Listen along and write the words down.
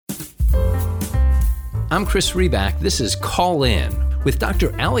I'm Chris Reback. This is Call In. With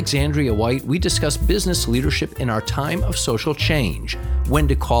Dr. Alexandria White, we discuss business leadership in our time of social change, when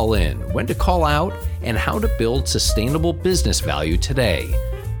to call in, when to call out, and how to build sustainable business value today.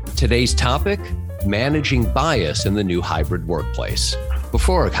 Today's topic, managing bias in the new hybrid workplace.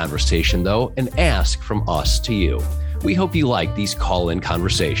 Before our conversation, though, an ask from us to you. We hope you like these call-in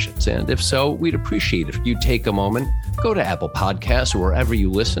conversations, and if so, we'd appreciate if you take a moment, go to Apple Podcasts or wherever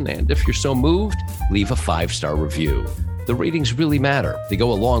you listen, and if you're so moved, leave a 5-star review. The ratings really matter. They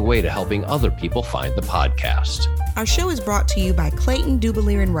go a long way to helping other people find the podcast. Our show is brought to you by Clayton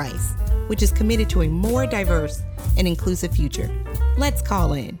Dubilier and Rice, which is committed to a more diverse and inclusive future. Let's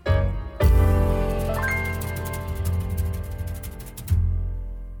call in.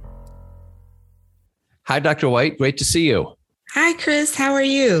 Hi, Dr. White. Great to see you. Hi, Chris. How are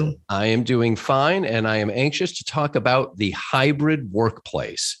you? I am doing fine, and I am anxious to talk about the hybrid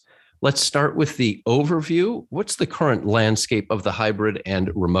workplace. Let's start with the overview. What's the current landscape of the hybrid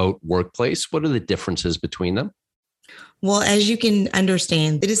and remote workplace? What are the differences between them? Well, as you can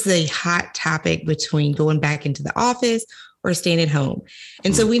understand, it is a hot topic between going back into the office or staying at home.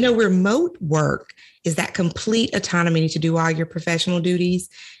 And so we know remote work is that complete autonomy to do all your professional duties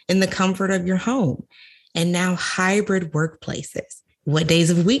in the comfort of your home. And now hybrid workplaces. What days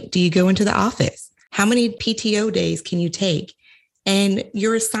of the week do you go into the office? How many PTO days can you take? And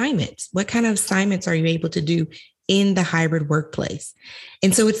your assignments. What kind of assignments are you able to do in the hybrid workplace?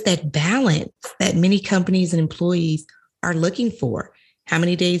 And so it's that balance that many companies and employees are looking for. How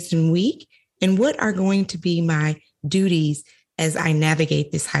many days in a week? And what are going to be my duties as I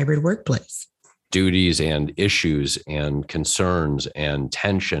navigate this hybrid workplace? Duties and issues and concerns and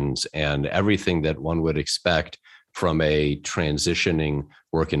tensions and everything that one would expect from a transitioning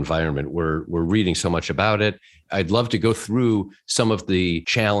work environment. We're reading so much about it. I'd love to go through some of the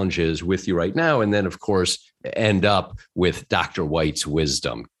challenges with you right now, and then, of course, end up with Dr. White's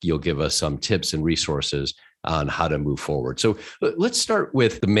wisdom. You'll give us some tips and resources on how to move forward. So let's start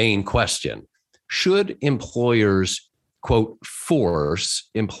with the main question. Should employers, quote, force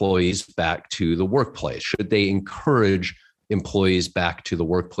employees back to the workplace? Should they encourage employees back to the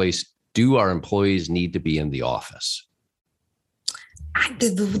workplace? Do our employees need to be in the office?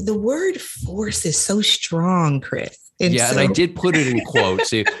 The word force is so strong, Chris. And I did put it in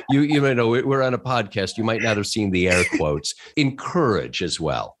quotes. you know, we're on a podcast. You might not have seen the air quotes. Encourage as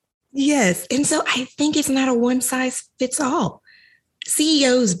well. Yes. And so I think it's not a one size fits all.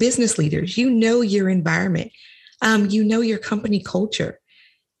 CEOs, business leaders, you know your environment. You know your company culture.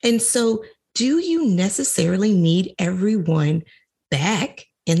 And so do you necessarily need everyone back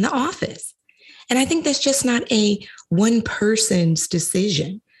in the office? And I think that's just not a one person's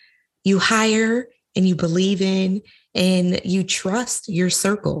decision. You hire and you believe in and you trust your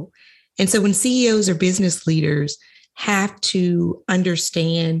circle. And so when CEOs or business leaders have to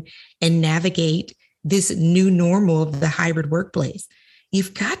understand and navigate this new normal of the hybrid workplace,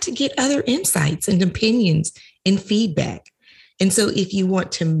 you've got to get other insights and opinions and feedback. And so if you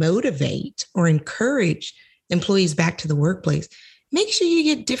want to motivate or encourage employees back to the workplace, make sure you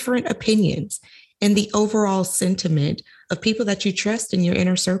get different opinions and the overall sentiment of people that you trust in your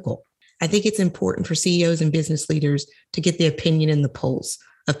inner circle. I think it's important for CEOs and business leaders to get the opinion and the pulse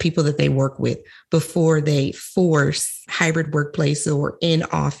of people that they work with before they force hybrid workplace or in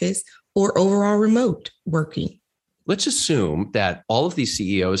office or overall remote working. Let's assume that all of these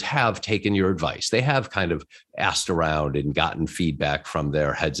CEOs have taken your advice. They have kind of asked around and gotten feedback from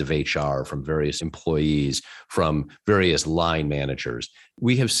their heads of HR, from various employees, from various line managers.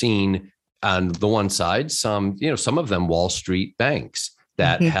 We have seen on the one side, some of them Wall Street banks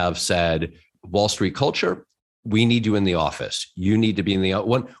that have said, Wall Street culture, we need you in the office. You need to be in the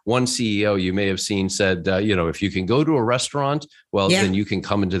one CEO you may have seen said, if you can go to a restaurant, then you can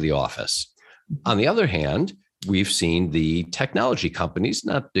come into the office. On the other hand, we've seen the technology companies,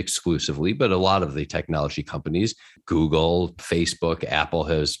 not exclusively, but a lot of the technology companies, Google, Facebook, Apple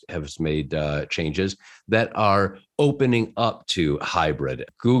has made changes that are opening up to hybrid.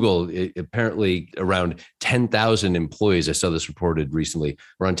 Google, apparently around 10,000 employees, I saw this reported recently,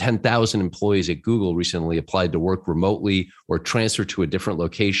 around 10,000 employees at Google recently applied to work remotely or transfer to a different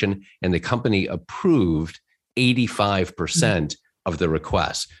location, and the company approved 85% of the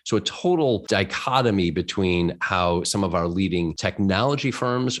requests. So a total dichotomy between how some of our leading technology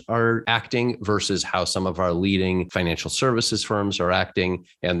firms are acting versus how some of our leading financial services firms are acting.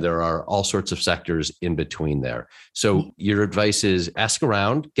 And there are all sorts of sectors in between there. So your advice is ask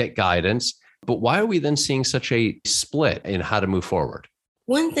around, get guidance. But why are we then seeing such a split in how to move forward?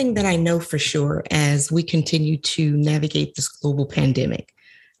 One thing that I know for sure as we continue to navigate this global pandemic,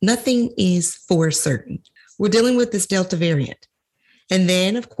 Nothing is for certain. We're dealing with this Delta variant. And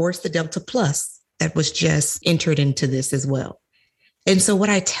then, of course, the Delta Plus that was just entered into this as well. And so what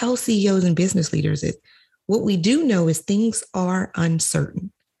I tell CEOs and business leaders is what we do know is things are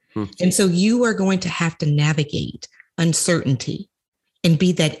uncertain. And so you are going to have to navigate uncertainty and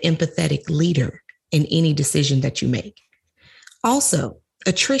be that empathetic leader in any decision that you make. Also,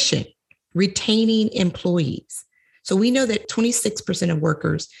 attrition, retaining employees. So we know that 26% of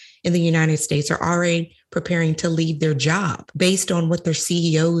workers in the United States are already preparing to leave their job based on what their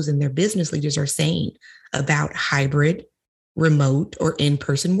CEOs and their business leaders are saying about hybrid, remote, or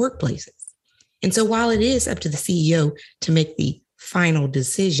in-person workplaces. And so while it is up to the CEO to make the final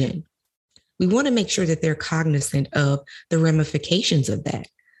decision, we want to make sure that they're cognizant of the ramifications of that,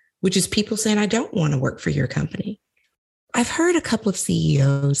 which is people saying, I don't want to work for your company. I've heard a couple of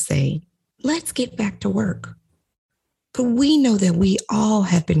CEOs say, let's get back to work. But we know that we all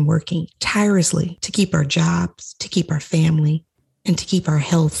have been working tirelessly to keep our jobs, to keep our family, and to keep our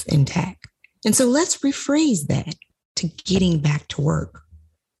health intact. And so let's rephrase that to getting back to work.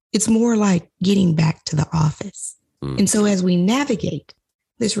 It's more like getting back to the office. And so as we navigate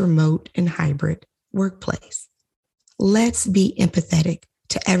this remote and hybrid workplace, let's be empathetic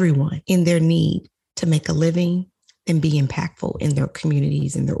to everyone in their need to make a living and be impactful in their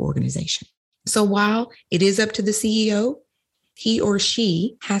communities and their organization. So while it is up to the CEO, he or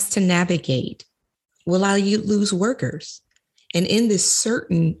she has to navigate, will I lose workers? And in this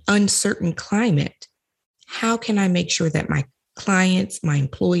uncertain climate, how can I make sure that my clients, my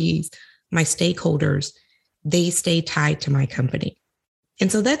employees, my stakeholders, they stay tied to my company?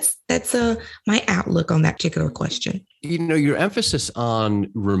 And so that's my outlook on that particular question. You know, your emphasis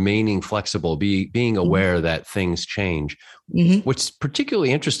on remaining flexible, being aware that things change. What's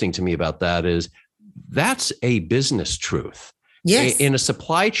particularly interesting to me about that is that's a business truth. Yes. In a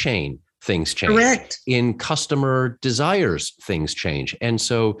supply chain, things change. Correct. In customer desires, things change. And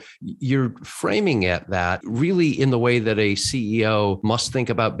so you're framing it that really in the way that a CEO must think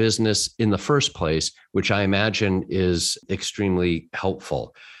about business in the first place, which I imagine is extremely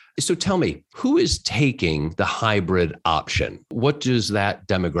helpful. So tell me, who is taking the hybrid option? What does that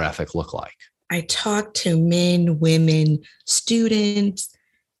demographic look like? I talk to men, women, students,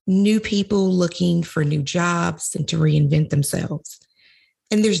 new people looking for new jobs and to reinvent themselves.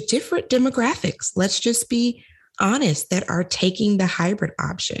 And there's different demographics, let's just be honest, that are taking the hybrid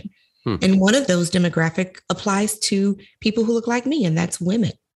option. And one of those demographic applies to people who look like me, and that's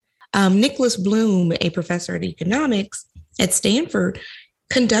women. Nicholas Bloom, a professor of economics at Stanford,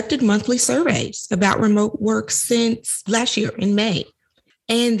 conducted monthly surveys about remote work since last year in May.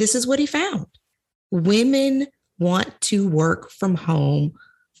 And this is what he found. Women want to work from home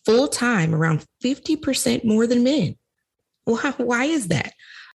full time, around 50% more than men. Why is that?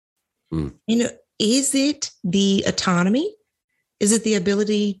 You know, is it the autonomy? Is it the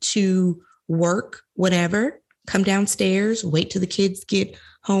ability to work whatever, come downstairs, wait till the kids get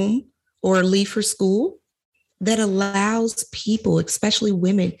home or leave for school, that allows people, especially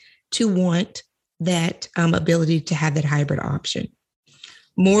women, to want that ability to have that hybrid option?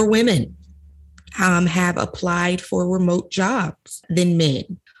 More women have applied for remote jobs than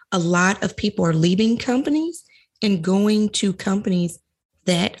men. A lot of people are leaving companies and going to companies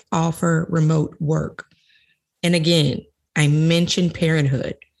that offer remote work. And again, I mentioned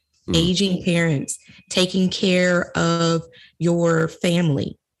parenthood, aging parents, taking care of your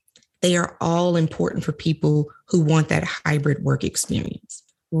family. They are all important for people who want that hybrid work experience.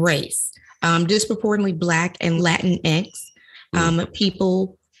 Race, disproportionately Black and Latinx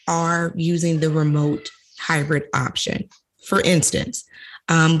people are using the remote hybrid option. For instance,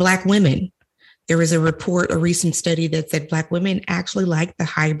 Black women. There was a recent study that said Black women actually like the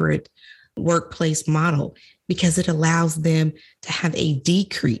hybrid workplace model because it allows them to have a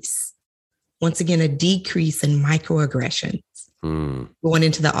decrease in microaggressions going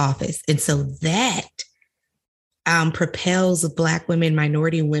into the office. And so that propels Black women,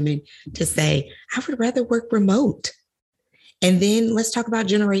 minority women to say, I would rather work remote. And then let's talk about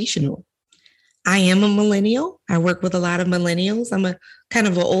generational. I am a millennial. I work with a lot of millennials. I'm a kind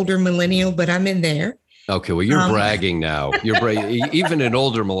of an older millennial, but I'm in there. Okay, well, you're bragging now. You're even an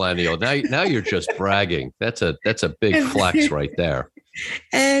older millennial. Now you're just bragging. That's a big flex right there.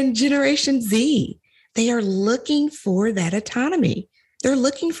 And Generation Z, they are looking for that autonomy. They're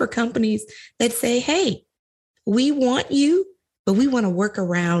looking for companies that say, hey, we want you, but we want to work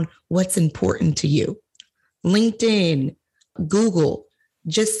around what's important to you. LinkedIn, Google,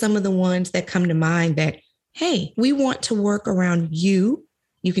 just some of the ones that come to mind that, hey, we want to work around you.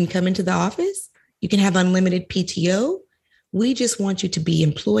 You can come into the office. You can have unlimited PTO. We just want you to be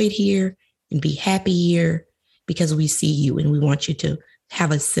employed here and be happy here because we see you and we want you to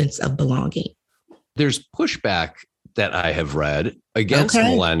have a sense of belonging. There's pushback that I have read against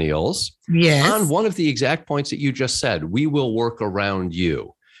millennials on one of the exact points that you just said. We will work around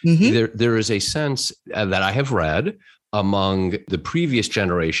you. Mm-hmm. There is a sense that I have read among the previous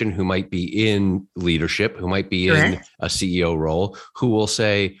generation who might be in leadership, who might be in a CEO role, who will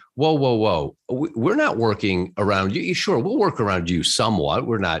say, whoa, we're not working around you. Sure, we'll work around you somewhat.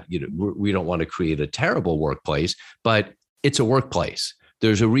 We're not, we don't want to create a terrible workplace, but it's a workplace.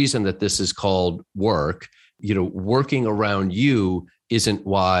 There's a reason that this is called work. Working around you isn't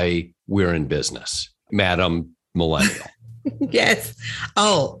why we're in business, Madam Millennial. Yes.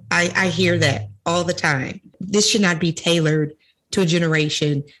 Oh, I hear that all the time. This should not be tailored to a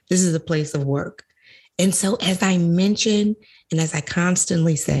generation. This is a place of work. And so, as I mentioned, and as I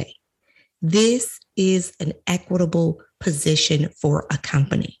constantly say, this is an equitable position for a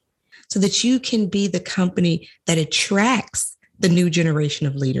company so that you can be the company that attracts the new generation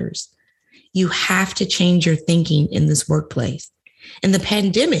of leaders. You have to change your thinking in this workplace. And the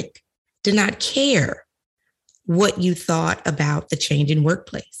pandemic did not care what you thought about the change in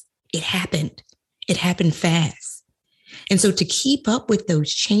workplace. It happened. It happened fast. And so to keep up with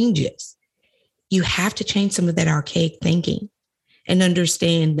those changes, you have to change some of that archaic thinking and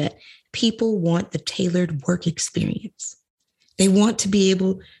understand that people want the tailored work experience. They want to be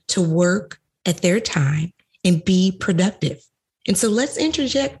able to work at their time and be productive. And so let's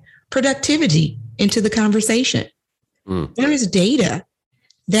interject productivity into the conversation. There is data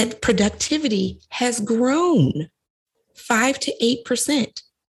that productivity has grown 5 to 8%.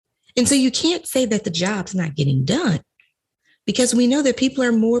 And so you can't say that the job's not getting done because we know that people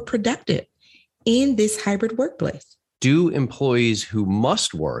are more productive in this hybrid workplace. Do employees who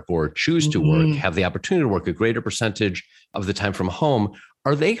must work or choose to work have the opportunity to work a greater percentage of the time from home?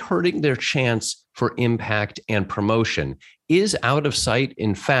 Are they hurting their chance for impact and promotion? Is out of sight,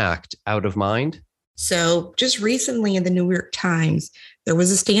 in fact, out of mind? So just recently in the New York Times, there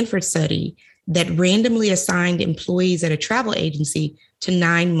was a Stanford study that randomly assigned employees at a travel agency to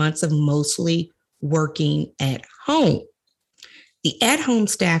 9 months of mostly working at home. The at-home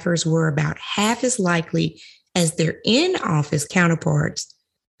staffers were about half as likely as their in-office counterparts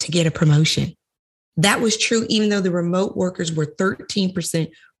to get a promotion. That was true even though the remote workers were 13%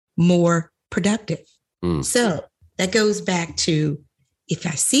 more productive. So that goes back to, if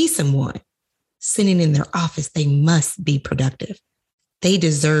I see someone sitting in their office, they must be productive. They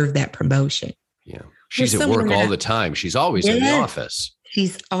deserve that promotion. Yeah. She's at work all the time. She's always in the office.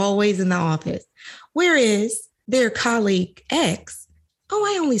 She's always in the office. Whereas their colleague X,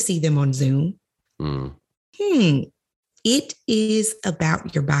 I only see them on Zoom. It is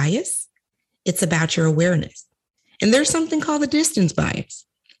about your bias. It's about your awareness. And there's something called the distance bias.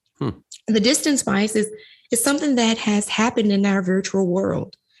 And the distance bias is something that has happened in our virtual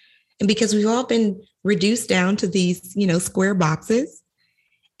world. And because we've all been reduced down to these, square boxes.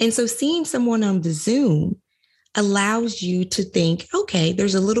 And so seeing someone on the Zoom allows you to think, okay,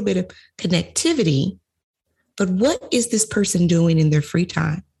 there's a little bit of connectivity, but what is this person doing in their free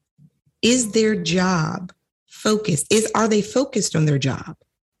time? Is their job focused? Are they focused on their job?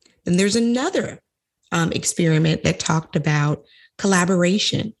 And there's another experiment that talked about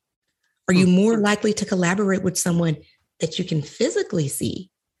collaboration. Are you more likely to collaborate with someone that you can physically see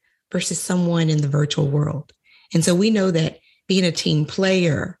versus someone in the virtual world? And so we know that being a team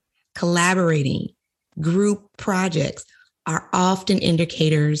player, collaborating, group projects are often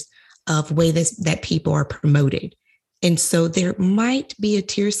indicators of ways that people are promoted. And so there might be a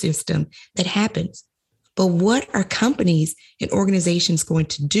tier system that happens. But what are companies and organizations going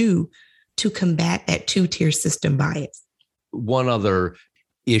to do to combat that two-tier system bias? One other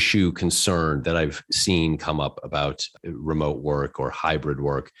concern that I've seen come up about remote work or hybrid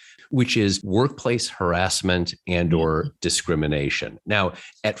work, which is workplace harassment and or discrimination. Now,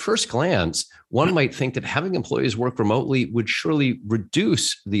 at first glance, one might think that having employees work remotely would surely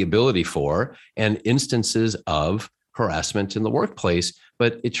reduce the ability for and instances of harassment in the workplace,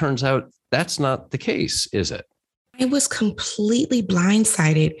 but it turns out that's not the case, is it? I was completely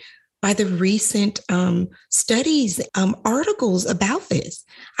blindsided by the recent studies, articles about this.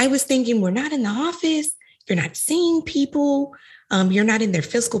 I was thinking, we're not in the office, you're not seeing people, you're not in their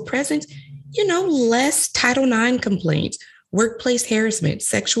physical presence, less Title IX complaints, workplace harassment,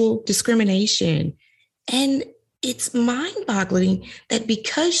 sexual discrimination. And it's mind-boggling that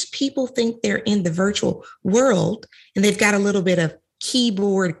because people think they're in the virtual world and they've got a little bit of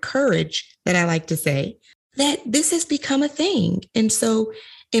keyboard courage, that I like to say, that this has become a thing. And so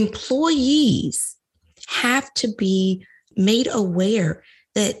employees have to be made aware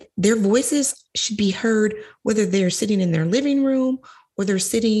that their voices should be heard, whether they're sitting in their living room or they're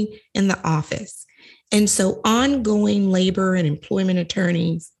sitting in the office. And so ongoing labor and employment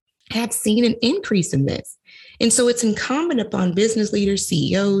attorneys have seen an increase in this. And so it's incumbent upon business leaders,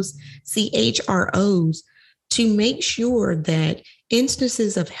 CEOs, CHROs to make sure that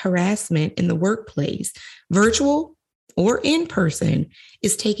instances of harassment in the workplace, virtual or in person,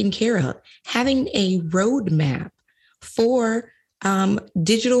 is taken care of. Having a roadmap for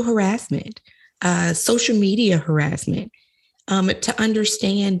digital harassment, social media harassment, to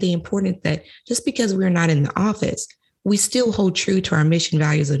understand the importance that just because we're not in the office, we still hold true to our mission,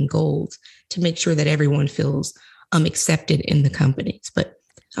 values, and goals to make sure that everyone feels accepted in the companies. But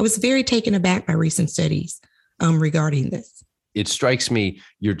I was very taken aback by recent studies regarding this. It strikes me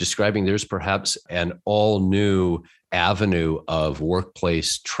you're describing there's perhaps an all new avenue of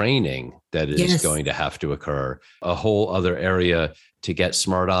workplace training that is going to have to occur, a whole other area to get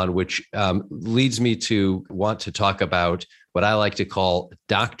smart on, which leads me to want to talk about what I like to call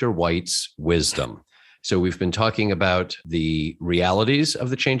Dr. White's wisdom. So we've been talking about the realities of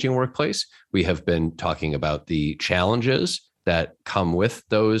the changing workplace. We have been talking about the challenges that come with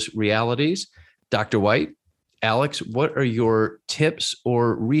those realities. Dr. White, Alex, what are your tips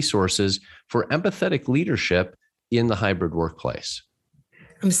or resources for empathetic leadership in the hybrid workplace?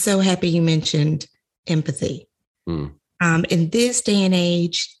 I'm so happy you mentioned empathy. In this day and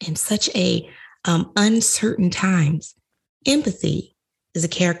age, in such a uncertain times, empathy is a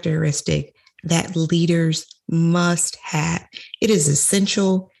characteristic that leaders must have. It is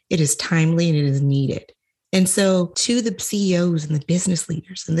essential, it is timely, and it is needed. And so to the CEOs and the business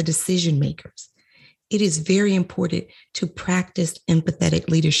leaders and the decision makers, it is very important to practice empathetic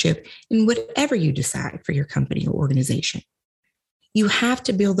leadership in whatever you decide for your company or organization. You have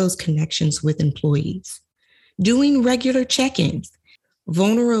to build those connections with employees, doing regular check-ins.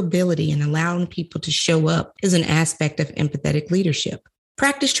 Vulnerability and allowing people to show up is an aspect of empathetic leadership.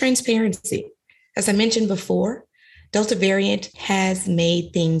 Practice transparency. As I mentioned before, Delta variant has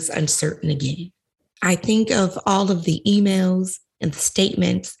made things uncertain again. I think of all of the emails and the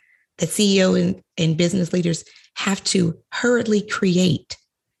statements that CEO and business leaders have to hurriedly create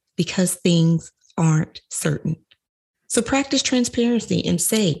because things aren't certain. So practice transparency and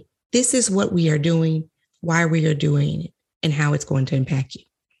say, this is what we are doing, why we are doing it, and how it's going to impact you.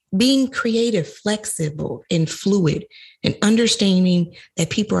 Being creative, flexible, and fluid, and understanding that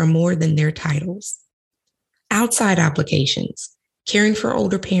people are more than their titles. Outside obligations, caring for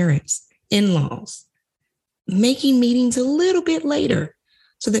older parents, in-laws, making meetings a little bit later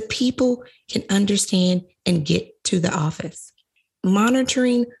so that people can understand and get to the office.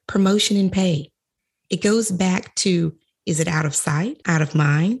 Monitoring promotion and pay. It goes back to, is it out of sight, out of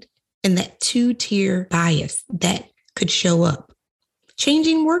mind? And that two-tier bias that could show up.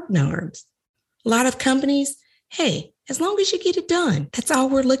 Changing work norms. A lot of companies, hey, as long as you get it done, that's all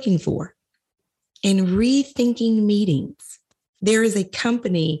we're looking for. And rethinking meetings. There is a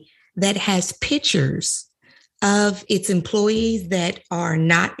company that has pictures of its employees that are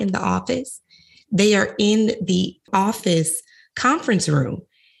not in the office. They are in the office conference room.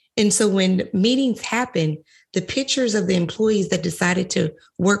 And so when meetings happen, the pictures of the employees that decided to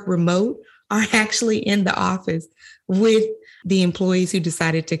work remote are actually in the office with the employees who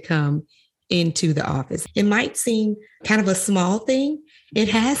decided to come into the office. It might seem kind of a small thing. It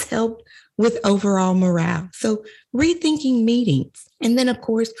has helped with overall morale. So rethinking meetings, and then of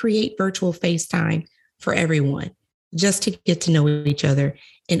course, create virtual FaceTime for everyone, just to get to know each other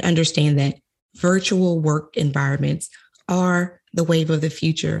and understand that virtual work environments are the wave of the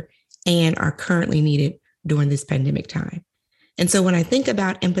future and are currently needed during this pandemic time. And so when I think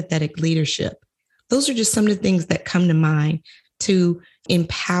about empathetic leadership, those are just some of the things that come to mind to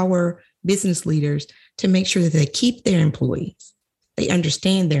empower business leaders to make sure that they keep their employees, they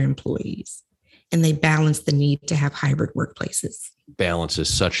understand their employees, and they balance the need to have hybrid workplaces. Balance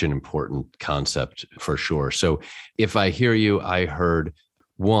is such an important concept for sure. So if I hear you, I heard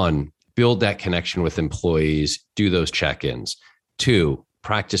 1, build that connection with employees, do those check-ins. 2,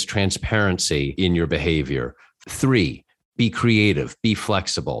 practice transparency in your behavior. 3, be creative, be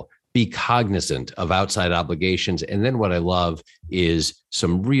flexible, be cognizant of outside obligations. And then what I love is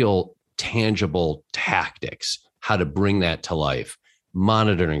some real tangible tactics, how to bring that to life.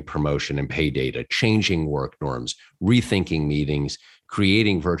 Monitoring promotion and pay data, changing work norms, rethinking meetings,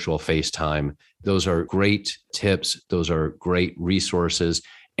 creating virtual FaceTime. Those are great tips. Those are great resources.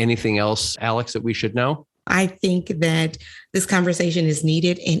 Anything else, Alex, that we should know? I think that this conversation is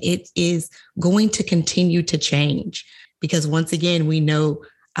needed and it is going to continue to change because once again, we know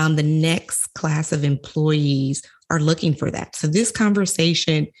the next class of employees are looking for that. So this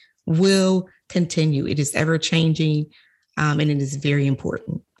conversation will continue. It is ever changing, and it is very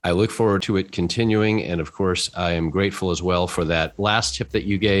important. I look forward to it continuing. And of course, I am grateful as well for that last tip that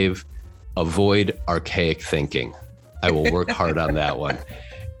you gave: avoid archaic thinking. I will work hard on that one.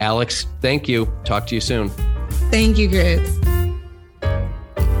 Alex, thank you. Talk to you soon. Thank you, Chris.